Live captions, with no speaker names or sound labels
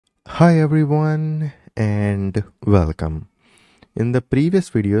Hi everyone and welcome. In the previous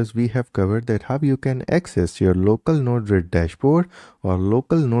videos we have covered that how you can access your local Node-RED dashboard or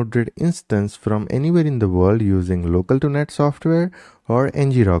local Node-RED instance from anywhere in the world using local to net software or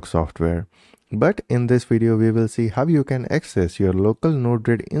ngrok software. But in this video we will see how you can access your local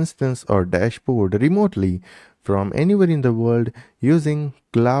Node-RED instance or dashboard remotely from anywhere in the world using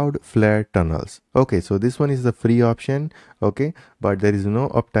Cloudflare tunnels. Okay, so this one is the free option, okay, but there is no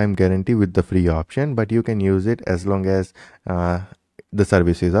uptime guarantee with the free option, but you can use it as long as the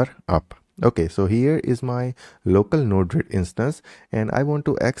services are up. Okay, so here is my local Node-RED instance and I want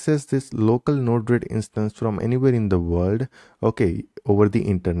to access this local Node-RED instance from anywhere in the world, okay, over the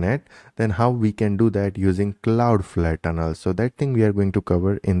internet. Then how we can do that using Cloudflare tunnels. So that thing we are going to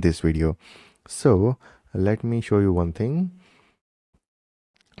cover in this video. So let me show you one thing.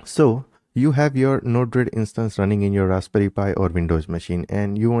 So you have your Node-RED instance running in your Raspberry Pi or Windows machine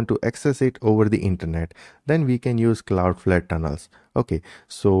and you want to access it over the internet. Then we can use Cloudflare tunnels. Okay,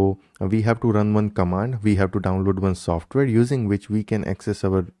 so we have to run one command. We have to download one software using which we can access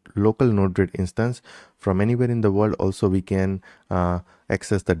our local Node-RED instance from anywhere in the world. Also we can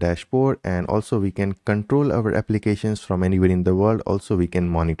access the dashboard, and also we can control our applications from anywhere in the world. Also we can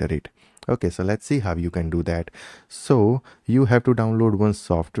monitor it. Okay, so let's see how you can do that. So you have to download one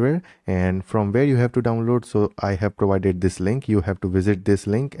software, and from where you have to download, so I have provided this link. You have to visit this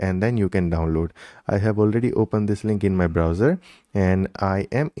link and then you can download. I have already opened this link in my browser and I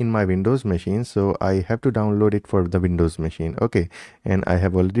am in my Windows machine, so I have to download it for the Windows machine. Okay, and I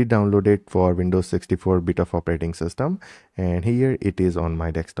have already downloaded for Windows 64-bit of operating system, and here it is on my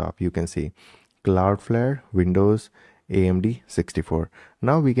desktop. You can see Cloudflare Windows AMD 64.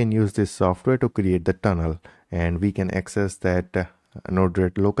 Now we can use this software to create the tunnel and we can access that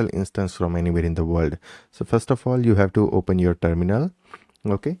Node-RED local instance from anywhere in the world. So first of all, you have to open your terminal.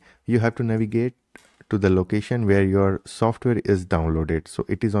 Okay, you have to navigate to the location where your software is downloaded. So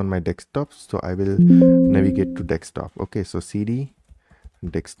it is on my desktop, so I will navigate to desktop. Okay, so cd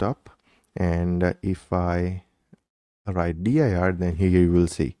desktop, and if I write dir, then here you will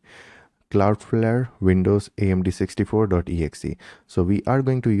see Cloudflare Windows AMD64.exe. So we are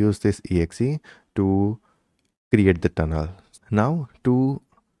going to use this exe to create the tunnel. Now to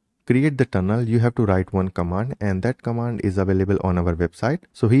create the tunnel, you have to write one command, and that command is available on our website.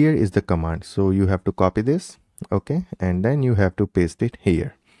 So here is the command. So you have to copy this, okay, and then you have to paste it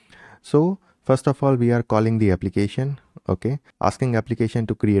here. So first of all, we are calling the application, okay, asking application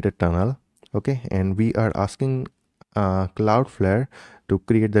to create a tunnel, okay, and we are asking Cloudflare to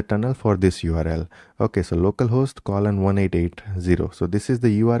create the tunnel for this URL. Okay, so localhost :1880. So this is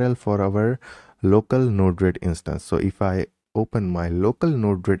the URL for our local Node-RED instance. So if I open my local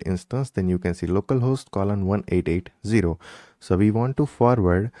Node-RED instance, then you can see localhost :1880. So we want to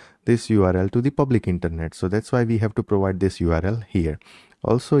forward this URL to the public internet. So that's why we have to provide this URL here.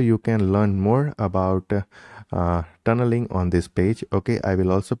 Also, you can learn more about tunneling on this page. Okay, I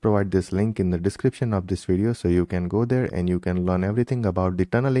will also provide this link in the description of this video, so you can go there and you can learn everything about the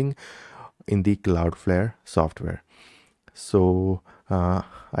tunneling in the Cloudflare software. So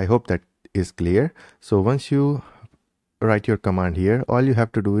I hope that is clear. So once you write your command here, all you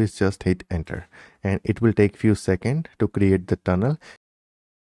have to do is just hit enter, and it will take few seconds to create the tunnel,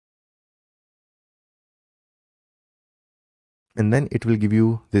 and then it will give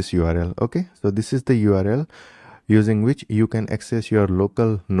you this URL. Okay, so this is the URL using which you can access your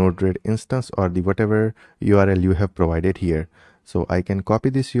local Node-RED instance or the whatever URL you have provided here. So I can copy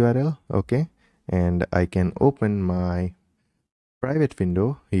this URL, okay, and I can open my private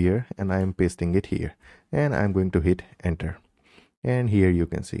window here and I am pasting it here, and I'm going to hit enter, and here you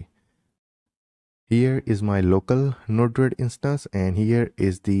can see here is my local Node-RED instance, and here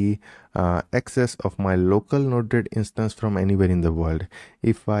is the access of my local Node-RED instance from anywhere in the world.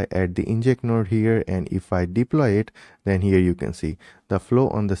 If I add the inject node here and if I deploy it, then here you can see the flow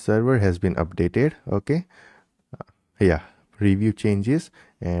on the server has been updated. Okay, yeah, review changes,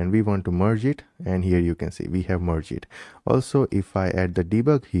 and we want to merge it, and here you can see we have merged it. Also, if I add the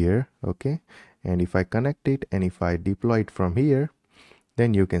debug here, okay, and if I connect it and if I deploy it from here,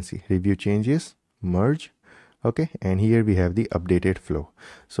 then you can see review changes, merge, okay, and here we have the updated flow.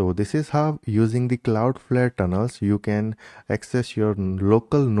 So this is how, using the Cloudflare tunnels, you can access your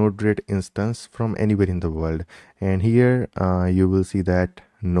local Node-RED instance from anywhere in the world. And here you will see that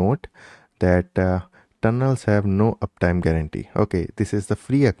note that tunnels have no uptime guarantee. Okay, this is the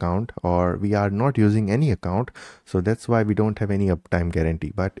free account, or we are not using any account, so that's why we don't have any uptime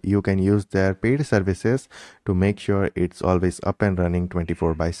guarantee, but you can use their paid services to make sure it's always up and running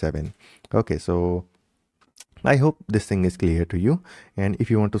 24/7. Okay, so I hope this thing is clear to you. And if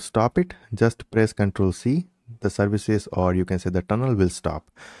you want to stop it, just press Ctrl C. The services, or you can say the tunnel, will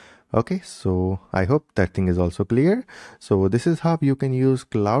stop. Okay, so I hope that thing is also clear. So this is how you can use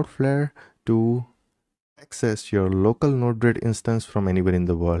Cloudflare to access your local Node-RED instance from anywhere in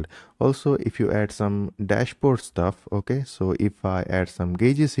the world. Also, if you add some dashboard stuff, okay, so if I add some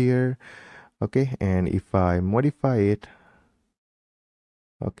gauges here, okay, and if I modify it,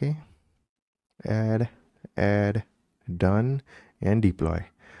 okay, add, done, and deploy.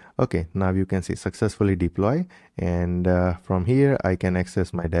 Okay, now you can see successfully deploy, and from here I can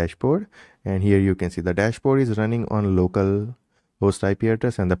access my dashboard, and here you can see the dashboard is running on local host IP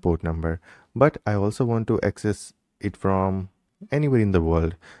address and the port number. But I also want to access it from anywhere in the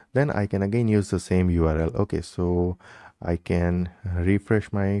world, then I can again use the same URL. Okay, so I can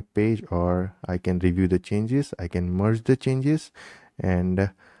refresh my page, or I can review the changes, I can merge the changes, and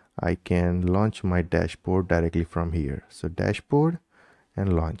I can launch my dashboard directly from here. So dashboard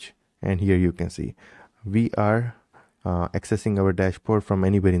and launch, and here you can see we are accessing our dashboard from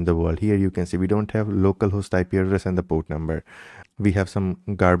anywhere in the world. Here you can see we don't have localhost IP address and the port number. We have some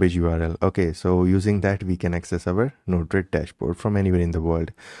garbage URL. Okay, so using that we can access our Node-RED dashboard from anywhere in the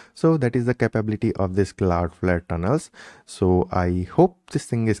world. So that is the capability of this Cloudflare tunnels. So I hope this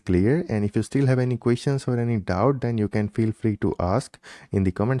thing is clear, and if you still have any questions or any doubt, then you can feel free to ask in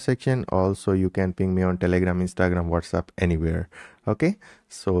the comment section. Also, you can ping me on Telegram, Instagram, WhatsApp, anywhere. Okay,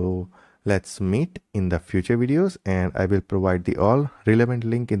 so let's meet in the future videos, and I will provide the all relevant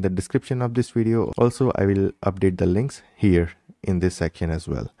link in the description of this video. Also, I will update the links here in this section as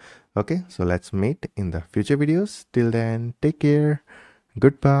well. Okay, so let's meet in the future videos. Till then, take care,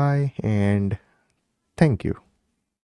 goodbye, and thank you.